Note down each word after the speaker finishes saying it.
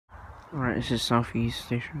Alright, this is Southeast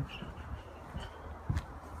Station.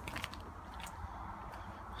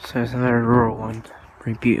 So it's a very rural one,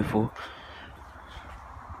 very beautiful.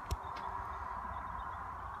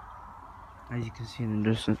 As you can see in the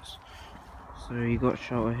distance. So you got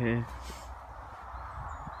shelter here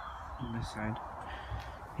on this side.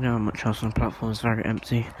 You know how much else on the platform is very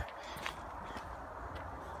empty.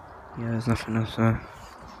 Yeah, there's nothing else there.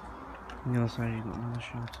 On the other side you got another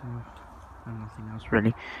shelter and nothing else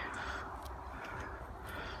really.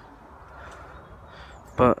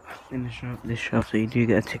 But in this shelter you do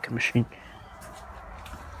get a ticket machine.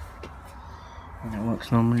 And it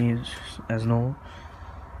works normally as normal.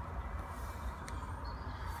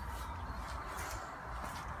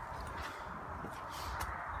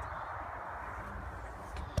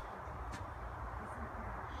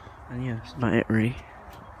 And yeah, that's about it really.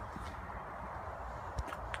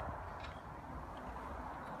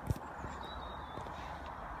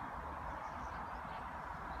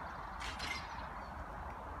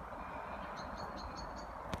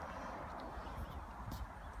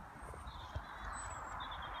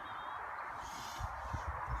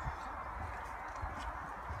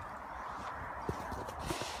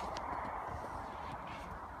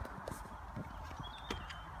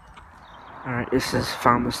 Alright, this is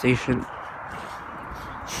Falmouth Station.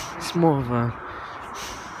 It's more of a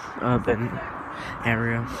urban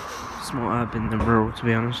area. It's more urban than rural, to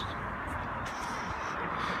be honest.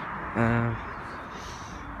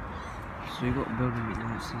 So you got a building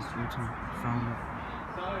that says Falmouth.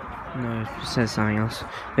 No, it says something else.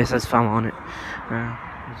 It says Falmouth on it.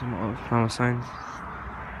 There's a lot of Falmouth signs.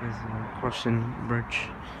 There's a crossing bridge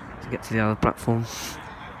to get to the other platform.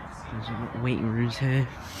 There's a lot of waiting rooms here.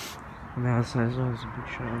 On the other side as well, there's a big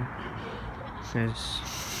shuttle.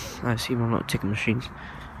 I see a lot of ticket machines.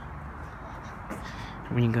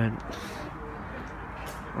 And when you go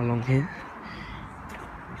along here,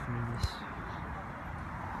 you find this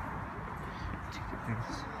ticket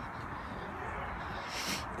things.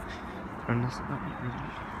 And that's about it really.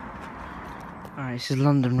 Alright, this is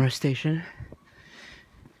London Road Station.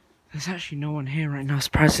 There's actually no one here right now,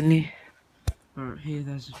 surprisingly. But here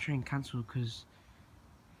there's a train cancelled because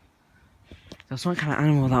there's some kind of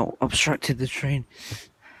animal that obstructed the train.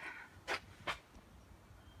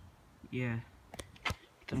 Yeah,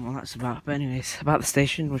 don't know what that's about. But anyways, about the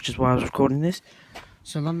station, which is why I was recording this.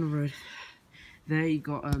 So London Road, there you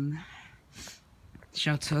got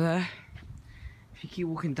shelter there. If you keep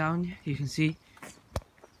walking down, you can see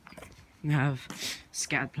you have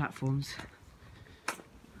scattered platforms.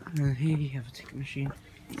 And here you have a ticket machine.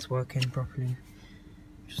 It's working properly,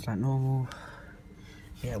 just like normal.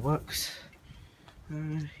 Yeah, it works.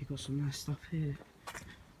 You got some nice stuff here.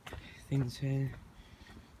 Things here.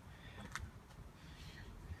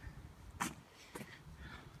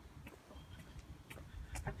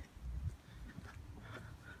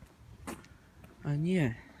 And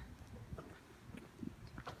yeah,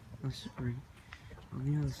 that's spring. On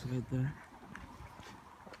the other side there,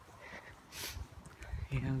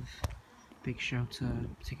 you have big shelter,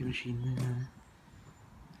 ticket machine there.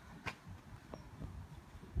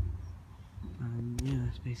 And yeah,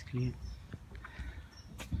 that's basically it.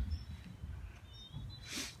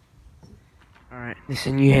 Alright, this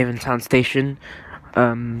is New Haven Town Station.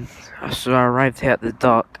 So I arrived here at the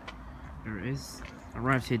dark. There it is. I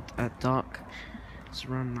arrived here at dark. It's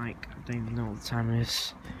around like, I don't even know what the time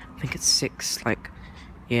is. I think it's 6, like,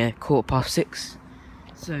 yeah, 6:15.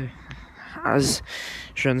 So, as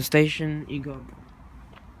shown on the station, you got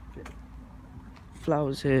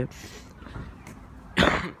flowers here.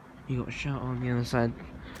 You got a shelter on the other side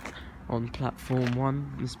on platform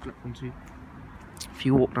 1. This is platform 2. If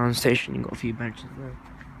you walk down the station, you got a few benches there.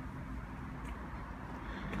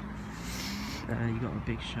 You got a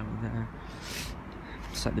big shelter there.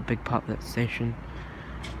 It's like the big part of that station.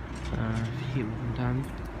 If you keep walking down,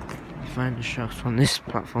 you find the shelter on this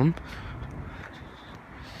platform.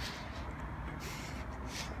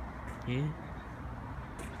 Here.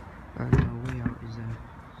 And the way out is there.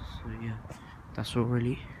 So yeah, that's all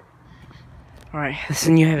really. Alright, this is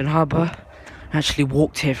New Haven Harbour. I actually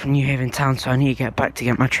walked here from New Haven Town, so I need to get back to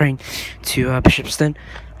get my train to Bishopston.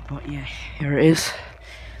 But yeah, here it is.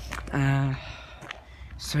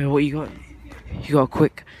 So what you got a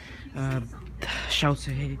quick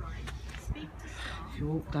shelter here. If you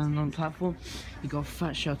walk down on the platform, you got a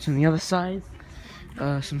flat shelter on the other side.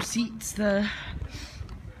 Some seats there.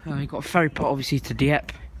 You got a ferry port obviously to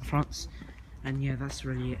Dieppe, France. And yeah, that's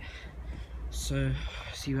really it. So,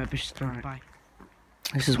 see you at Bishopston. Bye.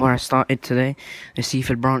 This is where I started today, the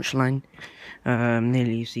Seaford branch line.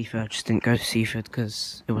 Nearly Seaford, I just didn't go to Seaford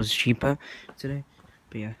because it was cheaper today.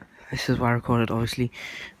 But yeah, this is why I recorded, obviously,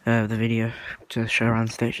 the video to show around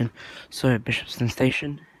the station. So, Bishopston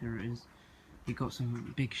Station, here it is. You got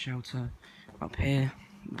some big shelter up here,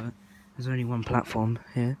 but there's only one platform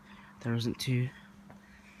here. There isn't two.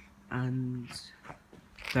 And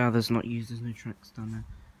the other's not used, there's no tracks down there.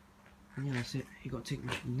 And yeah, that's it. You got a ticket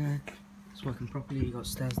machine there, it's working properly. You got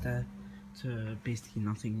stairs there to basically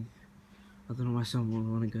nothing. I don't know why someone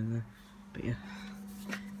would want to go there, but yeah,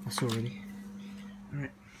 that's all really.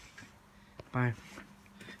 Alright, bye.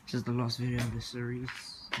 This is the last video of this series,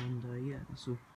 and yeah, that's all.